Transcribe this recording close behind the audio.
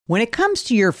When it comes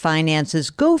to your finances,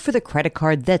 go for the credit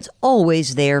card that's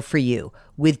always there for you.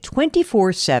 With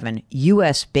 24/7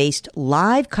 U.S.-based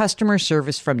live customer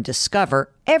service from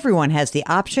Discover, everyone has the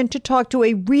option to talk to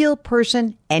a real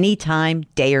person anytime,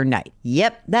 day or night.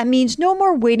 Yep, that means no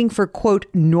more waiting for, quote,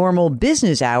 normal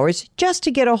business hours just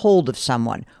to get a hold of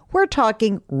someone. We're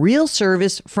talking real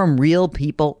service from real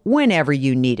people whenever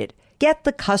you need it. Get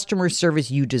the customer service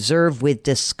you deserve with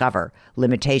Discover.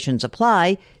 Limitations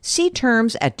apply. See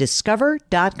terms at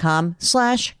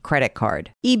discover.com/credit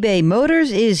card. eBay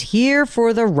Motors is here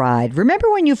for the ride.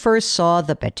 Remember when you first saw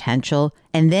the potential?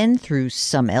 And then through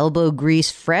some elbow grease,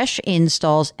 fresh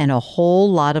installs, and a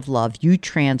whole lot of love, you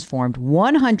transformed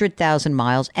 100,000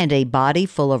 miles and a body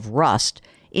full of rust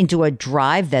into a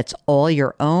drive that's all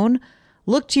your own?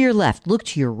 Look to your left. Look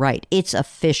to your right. It's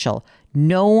official.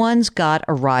 No one's got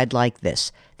a ride like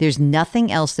this. There's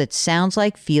nothing else that sounds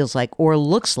like, feels like, or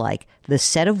looks like the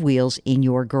set of wheels in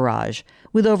your garage.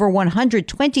 With over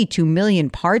 122 million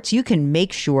parts, you can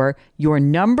make sure your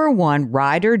number one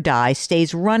ride or die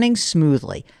stays running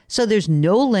smoothly, so there's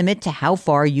no limit to how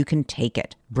far you can take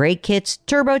it. Brake kits,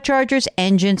 turbochargers,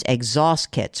 engines,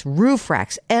 exhaust kits, roof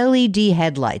racks, LED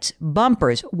headlights,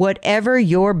 bumpers, whatever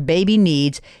your baby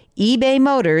needs, eBay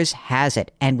Motors has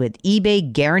it. And with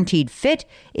eBay Guaranteed Fit,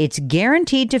 it's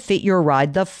guaranteed to fit your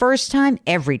ride the first time,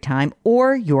 every time,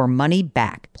 or your money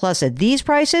back. Plus, at these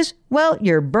prices, well,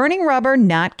 you're burning rubber,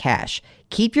 not cash.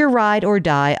 Keep your ride or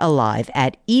die alive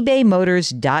at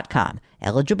ebaymotors.com.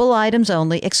 Eligible items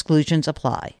only. Exclusions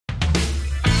apply.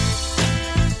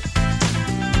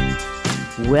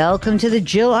 Welcome to the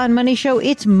Jill on Money Show.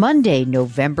 It's Monday,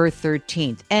 November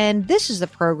 13th, and this is the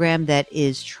program that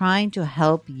is trying to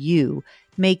help you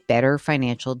make better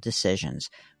financial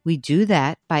decisions. We do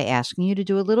that by asking you to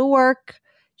do a little work.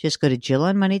 Just go to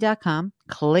jillonmoney.com,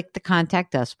 click the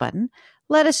Contact Us button.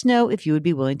 Let us know if you would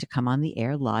be willing to come on the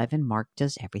air live, and Mark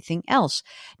does everything else.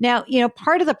 Now,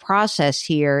 part of the process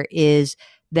here is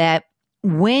that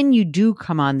when you do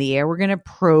come on the air, we're going to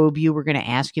probe you. We're going to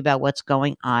ask you about what's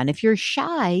going on. If you're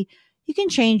shy, you can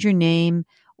change your name,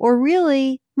 or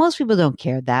really, most people don't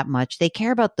care that much. They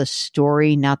care about the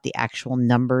story, not the actual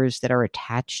numbers that are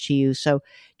attached to you. So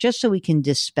just so we can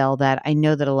dispel that, I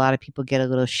know that a lot of people get a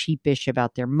little sheepish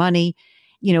about their money.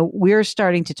 We're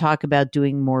starting to talk about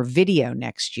doing more video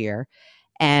next year.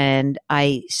 And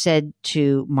I said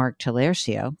to Mark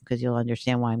Talercio, because you'll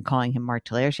understand why I'm calling him Mark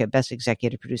Talercio, best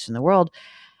executive producer in the world.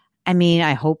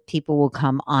 I hope people will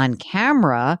come on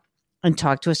camera and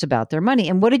talk to us about their money.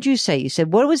 And what did you say? You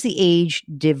said, what was the age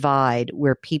divide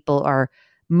where people are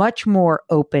much more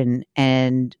open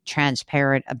and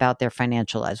transparent about their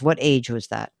financial lives? What age was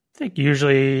that? I think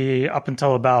usually up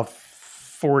until about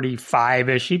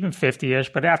 45-ish, even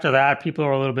 50-ish. But after that, people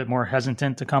are a little bit more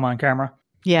hesitant to come on camera.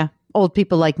 Yeah. Old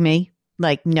people like me,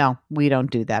 no, we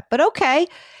don't do that. But okay,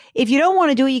 if you don't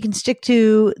want to do it, you can stick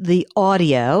to the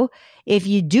audio. If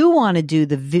you do want to do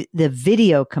the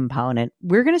video component,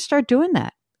 we're going to start doing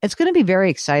that. It's going to be very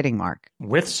exciting, Mark.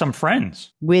 With some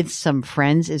friends. With some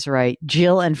friends is right.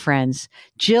 Jill and friends.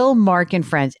 Jill, Mark, and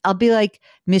friends. I'll be like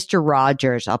Mr.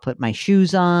 Rogers. I'll put my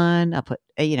shoes on. I'll put,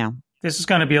 This is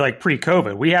going to be like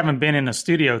pre-COVID. We haven't been in a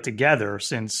studio together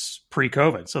since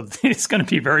pre-COVID. So it's going to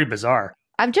be very bizarre.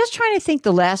 I'm just trying to think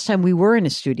the last time we were in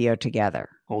a studio together.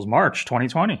 It was March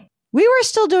 2020. We were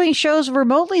still doing shows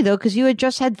remotely, though, because you had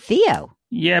just had Theo.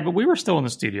 Yeah, but we were still in the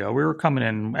studio. We were coming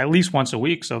in at least once a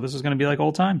week, so this is going to be like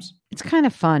old times. It's kind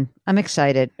of fun. I'm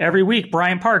excited. Every week,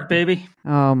 Bryant Park, baby.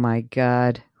 Oh, my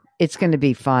God. It's going to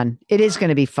be fun. It is going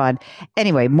to be fun.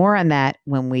 Anyway, more on that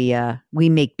when we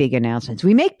make big announcements.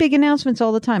 We make big announcements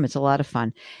all the time. It's a lot of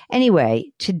fun.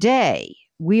 Anyway, today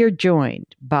we are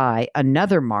joined by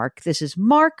another Mark. This is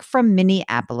Mark from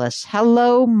Minneapolis.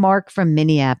 Hello, Mark from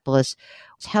Minneapolis.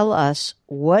 Tell us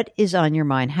what is on your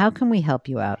mind. How can we help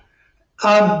you out?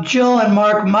 Jill and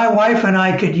Mark, my wife and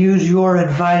I could use your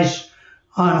advice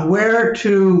on where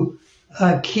to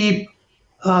keep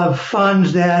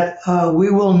funds that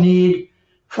we will need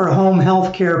for home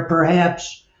health care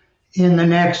perhaps in the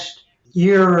next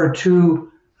year or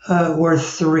two or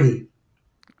three.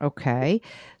 Okay.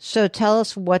 So tell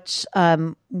us what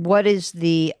is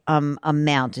the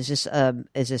amount? Is this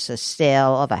a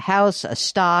sale of a house, a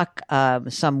stock,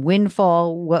 some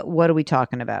windfall? What are we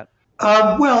talking about?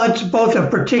 Well, it's both a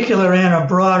particular and a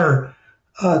broader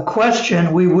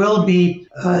question. We will be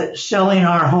selling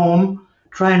our home,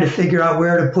 trying to figure out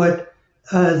where to put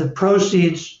the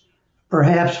proceeds,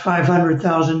 perhaps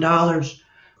 $500,000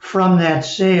 from that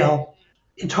sale.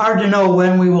 It's hard to know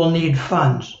when we will need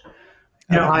funds.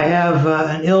 I have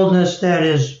an illness that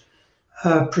is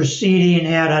proceeding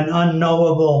at an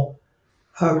unknowable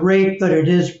rate, but it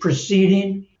is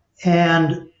proceeding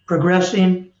and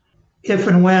progressing. If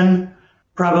and when,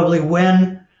 probably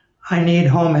when, I need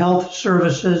home health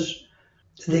services,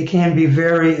 they can be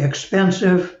very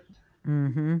expensive.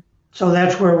 Mm-hmm. So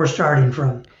that's where we're starting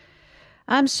from.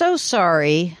 I'm so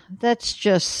sorry. That's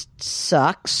just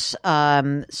sucks.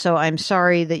 So I'm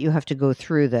sorry that you have to go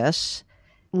through this.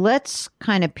 Let's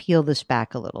kind of peel this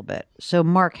back a little bit. So,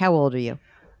 Mark, how old are you?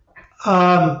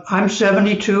 I'm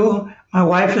 72. My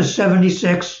wife is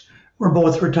 76. We're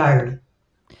both retired.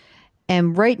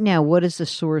 And right now, what is the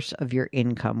source of your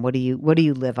income? What do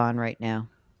you live on right now?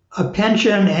 A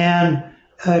pension and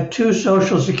 2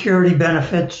 Social Security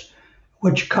benefits,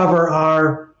 which cover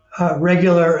our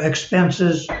regular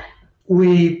expenses.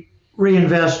 We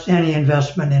reinvest any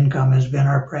investment income has been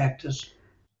our practice.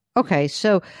 Okay,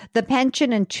 so the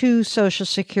pension and 2 Social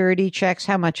Security checks,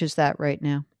 how much is that right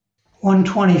now?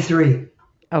 $123.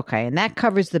 Okay, and that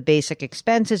covers the basic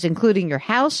expenses, including your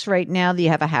house right now. You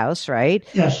have a house, right?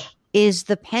 Yes. Is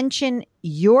the pension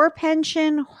your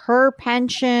pension, her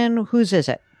pension? Whose is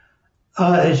it?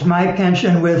 It's my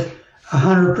pension with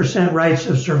 100% rights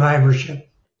of survivorship.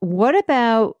 What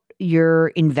about your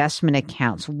investment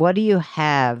accounts? What do you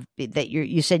have that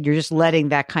you said you're just letting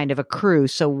that kind of accrue?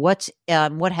 So what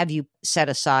have you set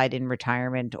aside in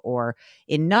retirement or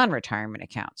in non-retirement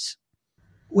accounts?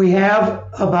 We have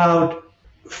about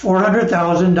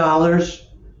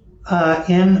 $400,000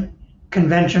 in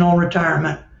conventional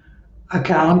retirement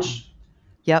accounts.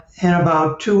 Yep. And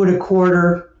about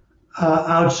 2.25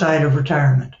 outside of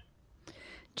retirement.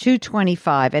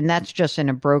 225, and that's just in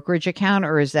a brokerage account,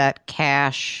 or is that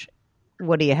cash?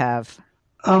 What do you have?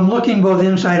 I'm looking both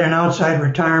inside and outside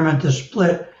retirement. The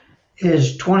split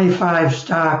is 25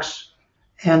 stocks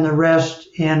and the rest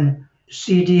in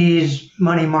CDs,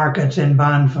 money markets, and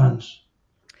bond funds.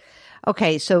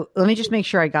 Okay, so let me just make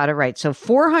sure I got it right. So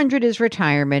 400 is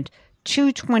retirement,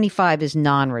 225 is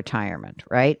non-retirement,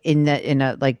 right? In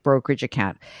a like brokerage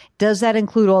account. Does that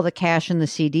include all the cash in the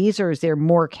CDs, or is there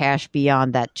more cash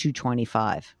beyond that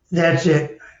 225? That's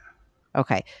it.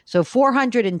 Okay. So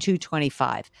 400 and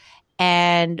 225.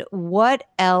 And what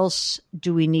else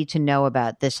do we need to know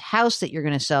about this house that you're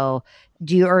going to sell?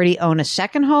 Do you already own a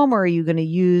second home, or are you going to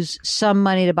use some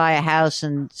money to buy a house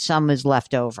and some is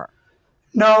left over?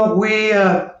 No, we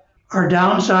are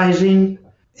downsizing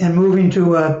and moving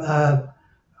to a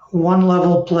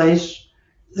one-level place.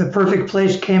 The perfect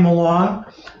place came along,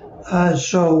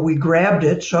 so we grabbed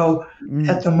it. So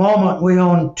at the moment, we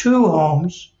own 2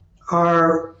 homes.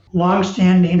 Our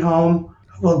long-standing home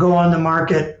will go on the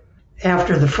market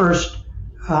after the first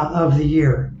of the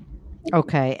year.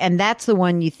 Okay, and that's the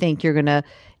one you think you're going to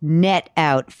net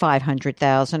out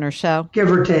 $500,000 or so?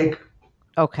 Give or take.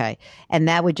 Okay, and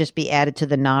that would just be added to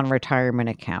the non-retirement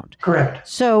account. Correct.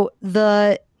 So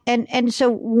so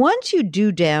once you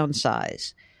do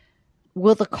downsize,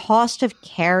 will the cost of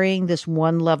carrying this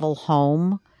one-level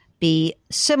home be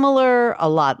similar, a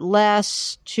lot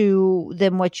less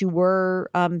than what you were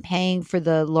paying for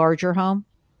the larger home?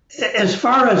 As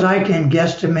far as I can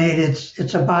guesstimate,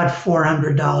 it's about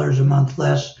 $400 a month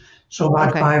less, so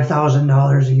about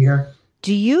 $5,000 a year.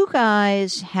 Do you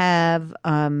guys have,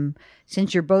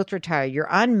 since you're both retired, you're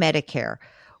on Medicare,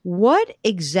 what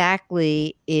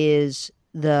exactly is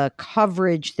the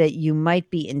coverage that you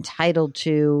might be entitled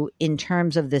to in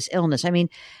terms of this illness? I mean,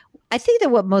 I think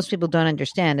that what most people don't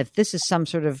understand, if this is some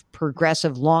sort of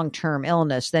progressive long-term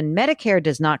illness, then Medicare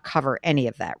does not cover any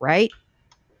of that, right?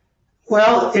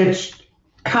 Well, it's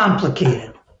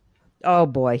complicated. Oh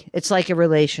boy, it's like a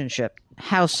relationship.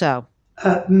 How so?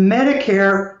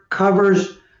 Medicare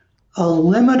covers a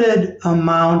limited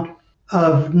amount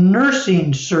of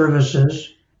nursing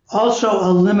services, also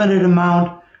a limited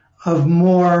amount of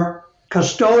more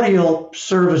custodial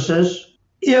services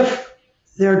if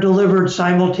they're delivered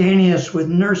simultaneous with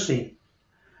nursing.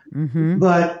 Mm-hmm.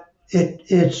 But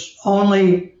it's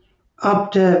only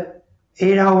up to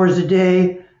 8 hours a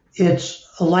day. It's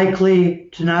likely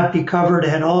to not be covered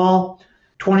at all.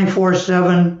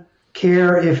 24/7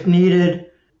 care, if needed,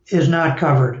 is not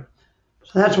covered.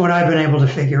 So that's what I've been able to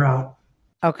figure out.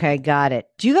 Okay, got it.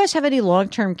 Do you guys have any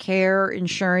long-term care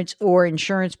insurance or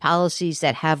insurance policies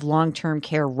that have long-term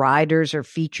care riders or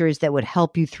features that would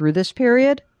help you through this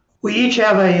period? We each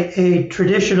have a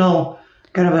traditional,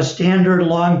 kind of a standard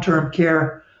long-term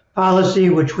care policy,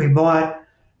 which we bought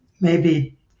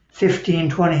maybe 15,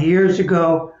 20 years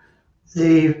ago.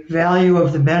 The value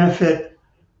of the benefit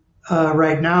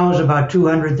right now is about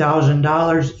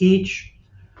 $200,000 each.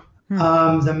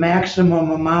 The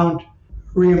maximum amount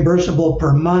reimbursable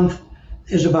per month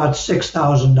is about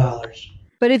 $6,000.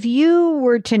 But if you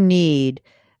were to need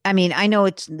I mean, I know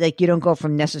it's like you don't go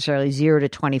from necessarily 0 to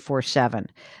 24/7,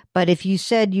 but if you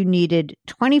said you needed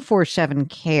 24/7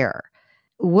 care,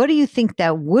 what do you think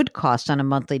that would cost on a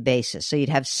monthly basis? So you'd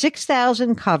have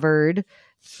 6,000 covered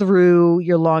through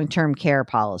your long-term care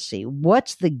policy.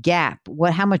 What's the gap?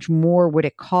 How much more would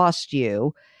it cost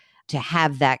you to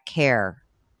have that care?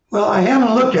 Well, I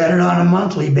haven't looked at it on a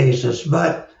monthly basis,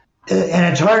 and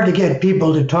it's hard to get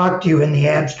people to talk to you in the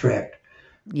abstract.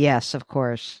 Yes, of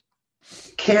course.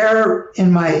 Care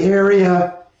in my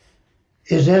area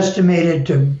is estimated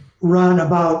to run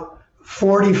about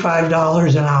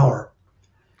 $45 an hour.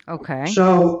 Okay.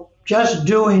 So just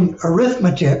doing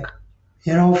arithmetic,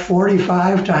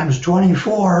 45 times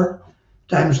 24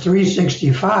 times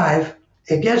 365,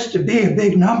 it gets to be a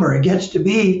big number. It gets to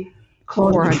be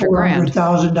close to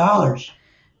 $400,000.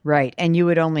 Right. And you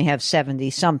would only have 70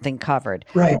 something covered.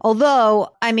 Right. Although,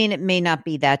 I mean, it may not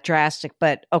be that drastic,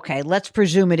 but okay, let's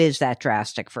presume it is that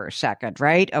drastic for a second,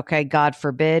 right? Okay. God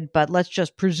forbid, but let's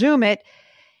just presume it.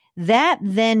 That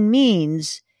then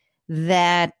means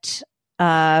that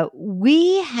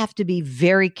we have to be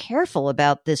very careful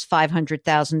about this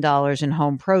 $500,000 in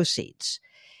home proceeds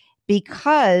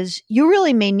because you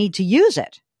really may need to use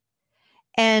it.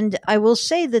 And I will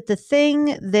say that the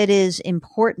thing that is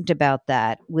important about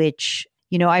that, which,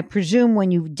 I presume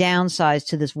when you downsize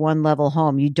to this one level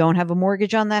home, you don't have a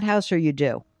mortgage on that house or you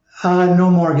do? No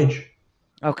mortgage.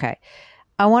 Okay.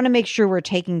 I want to make sure we're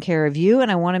taking care of you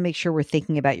and I want to make sure we're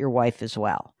thinking about your wife as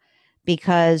well.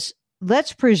 Because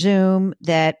let's presume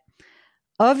that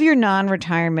of your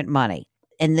non-retirement money,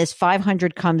 and this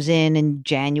 500 comes in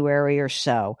January or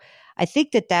so, I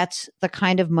think that that's the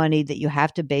kind of money that you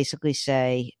have to basically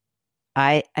say,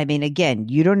 I mean, again,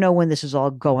 you don't know when this is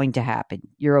all going to happen.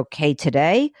 You're okay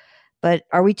today, but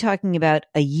are we talking about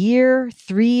a year,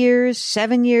 3 years,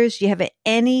 7 years? Do you have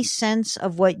any sense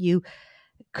of what you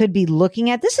could be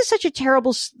looking at? This is such a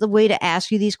terrible way to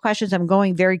ask you these questions. I'm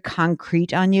going very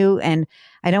concrete on you, and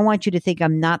I don't want you to think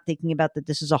I'm not thinking about that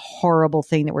this is a horrible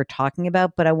thing that we're talking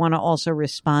about, but I want to also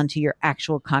respond to your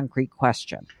actual concrete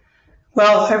question.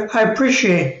 Well, I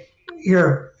appreciate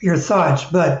your thoughts,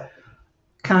 but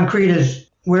concrete is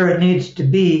where it needs to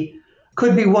be.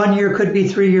 Could be 1 year, could be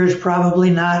 3 years, probably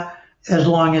not as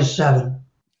long as 7.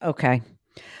 Okay.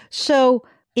 So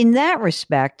in that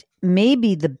respect,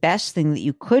 maybe the best thing that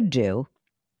you could do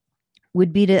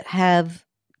would be to have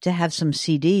some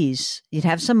CDs. You'd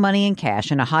have some money in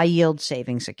cash in a high yield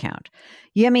savings account.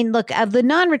 Yeah, I mean, look, of the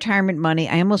non-retirement money,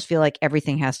 I almost feel like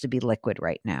everything has to be liquid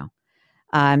right now.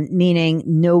 Meaning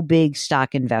no big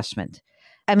stock investment.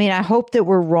 I mean, I hope that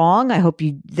we're wrong. I hope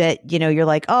you're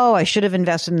like, oh, I should have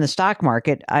invested in the stock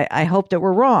market. I hope that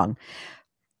we're wrong.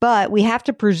 But we have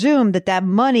to presume that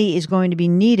money is going to be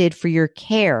needed for your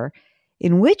care,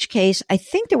 in which case I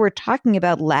think that we're talking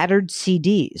about laddered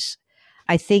CDs.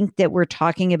 I think that we're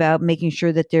talking about making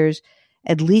sure that there's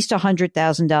at least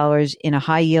 $100,000 in a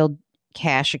high yield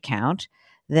cash account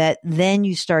that then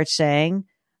you start saying,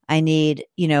 I need,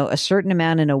 a certain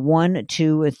amount in a 1,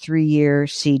 2, or 3 year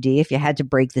CD. If you had to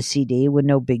break the CD, with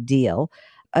no big deal.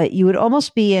 You would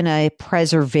almost be in a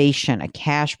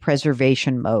cash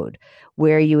preservation mode,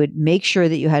 where you would make sure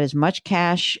that you had as much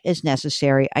cash as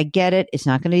necessary. I get it. It's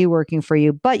not going to be working for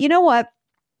you. But you know what?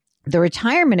 The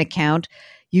retirement account,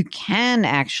 you can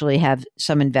actually have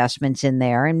some investments in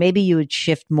there. And maybe you would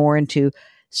shift more into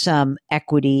some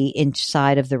equity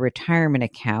inside of the retirement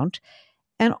account.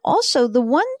 And also, the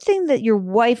one thing that your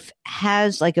wife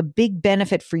has, like a big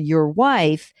benefit for your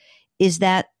wife, is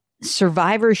that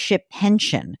survivorship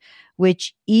pension,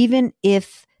 which even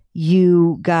if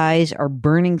you guys are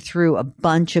burning through a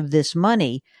bunch of this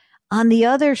money, on the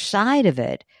other side of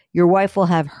it, your wife will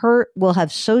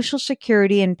have Social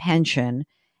Security and pension,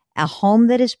 a home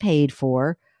that is paid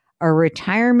for, a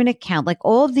retirement account. Like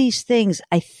all of these things,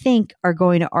 I think, are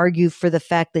going to argue for the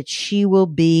fact that she will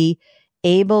be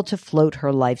able to float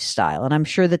her lifestyle. And I'm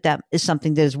sure that is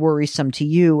something that is worrisome to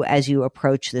you as you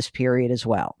approach this period as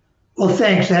well. Well,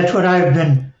 thanks. That's what I've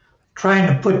been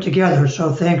trying to put together.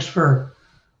 So thanks for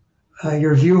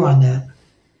your view on that.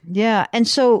 Yeah. And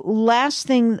so last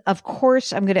thing, of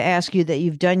course, I'm going to ask you that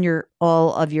you've done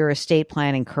all of your estate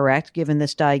planning, correct, given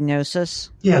this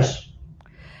diagnosis? Yes.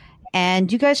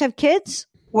 And you guys have kids?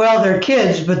 Well, they're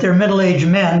kids, but they're middle-aged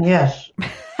men, yes.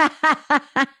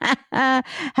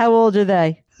 How old are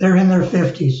they? They're in their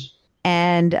 50s.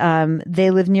 And they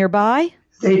live nearby?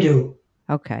 They do.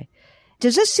 Okay.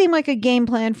 Does this seem like a game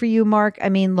plan for you, Mark? I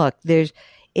mean, look, there's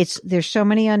so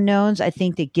many unknowns. I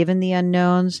think that given the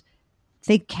unknowns, I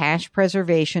think cash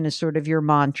preservation is sort of your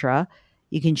mantra.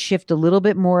 You can shift a little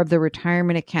bit more of the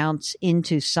retirement accounts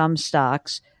into some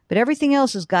stocks, but everything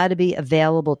else has got to be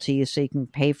available to you so you can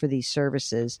pay for these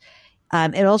services.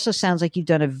 It also sounds like you've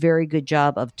done a very good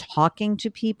job of talking to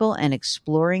people and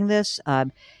exploring this.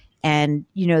 And,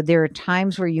 there are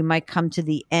times where you might come to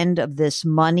the end of this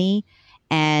money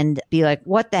and be like,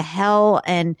 what the hell?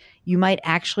 And you might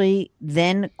actually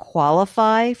then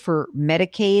qualify for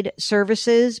Medicaid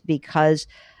services because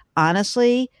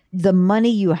honestly, the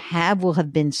money you have will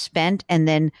have been spent. And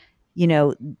then,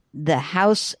 the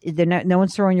house, no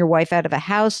one's throwing your wife out of a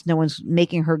house. No one's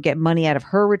making her get money out of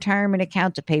her retirement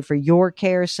account to pay for your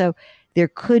care. So there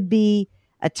could be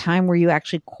a time where you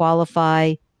actually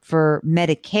qualify for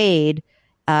Medicaid,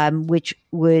 which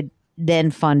would then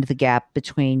fund the gap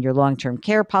between your long-term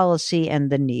care policy and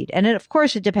the need. And of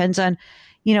course, it depends on,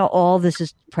 all this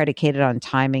is predicated on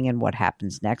timing and what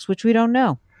happens next, which we don't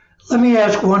know. Let me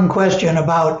ask one question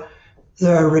about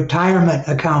the retirement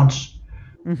accounts.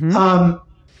 Mm-hmm.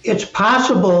 It's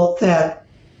possible that,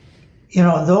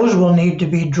 those will need to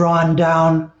be drawn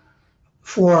down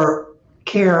for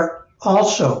care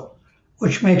also,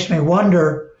 which makes me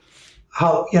wonder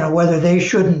how, whether they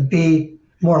shouldn't be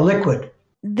more liquid.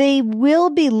 They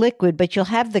will be liquid, but you'll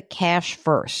have the cash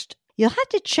first. You'll have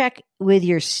to check with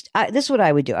this is what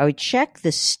I would do. I would check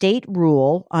the state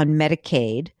rule on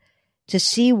Medicaid to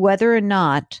see whether or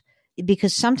not,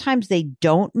 because sometimes they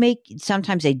don't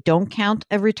count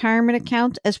a retirement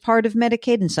account as part of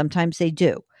Medicaid, and sometimes they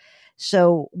do.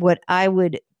 So what I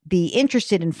would be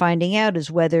interested in finding out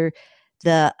is whether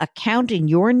the account in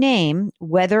your name,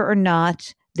 whether or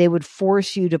not they would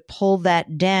force you to pull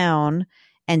that down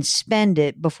and spend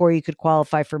it before you could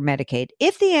qualify for Medicaid.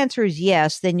 If the answer is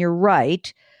yes, then you're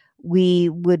right. We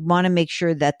would want to make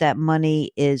sure that that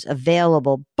money is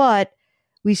available, but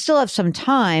we still have some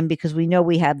time because we know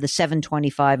we have the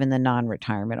 725 in the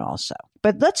non-retirement also.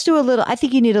 But let's do I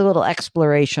think you need a little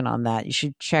exploration on that. You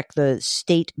should check the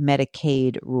state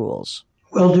Medicaid rules.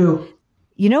 Will do.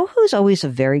 Who's always a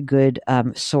very good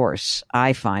source,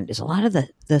 I find, is a lot of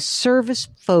the service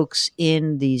folks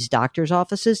in these doctors'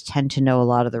 offices tend to know a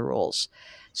lot of the rules.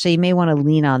 So you may want to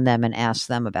lean on them and ask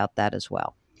them about that as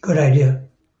well. Good idea.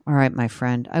 All right, my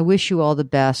friend. I wish you all the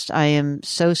best. I am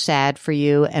so sad for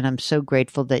you, and I'm so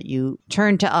grateful that you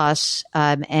turned to us.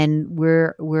 And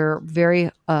we're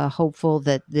very hopeful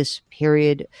that this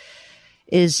period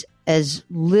is as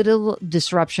little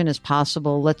disruption as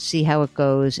possible. Let's see how it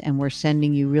goes. And we're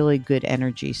sending you really good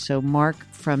energy. So Mark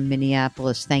from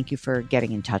Minneapolis, thank you for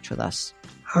getting in touch with us.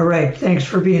 All right. Thanks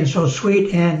for being so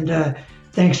sweet. And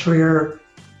thanks for your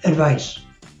advice.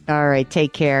 All right.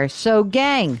 Take care. So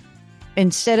gang,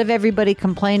 instead of everybody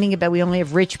complaining about we only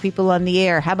have rich people on the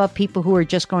air, how about people who are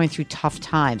just going through tough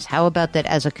times? How about that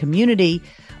as a community,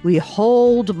 we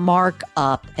hold Mark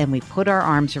up and we put our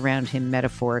arms around him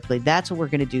metaphorically? That's what we're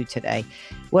going to do today.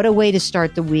 What a way to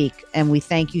start the week. And we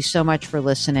thank you so much for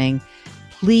listening.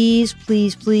 Please,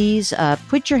 please, please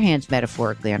put your hands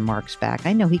metaphorically on Mark's back.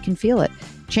 I know he can feel it.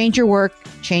 Change your work,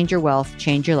 change your wealth,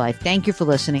 change your life. Thank you for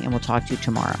listening, and we'll talk to you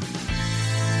tomorrow.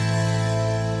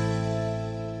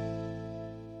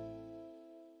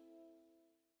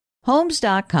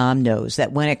 Homes.com knows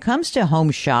that when it comes to home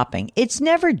shopping, it's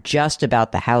never just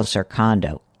about the house or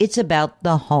condo. It's about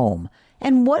the home.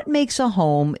 And what makes a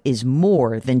home is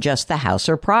more than just the house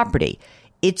or property.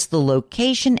 It's the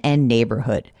location and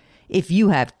neighborhood. If you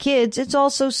have kids, it's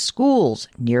also schools,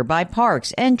 nearby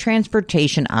parks, and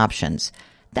transportation options.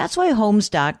 That's why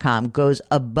Homes.com goes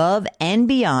above and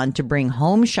beyond to bring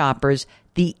home shoppers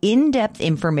the in-depth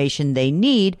information they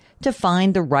need to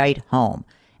find the right home.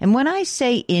 And when I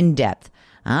say in-depth,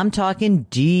 I'm talking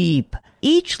deep.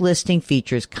 Each listing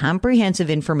features comprehensive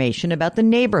information about the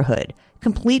neighborhood,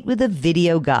 complete with a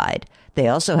video guide. They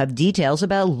also have details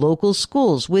about local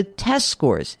schools with test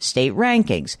scores, state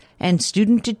rankings, and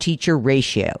student-to-teacher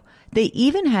ratio. They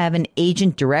even have an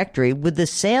agent directory with the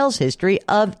sales history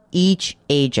of each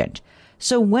agent.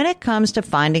 So when it comes to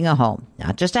finding a home,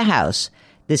 not just a house,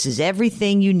 this is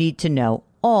everything you need to know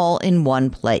all in one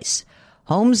place.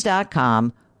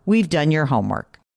 Homes.com. We've done your homework.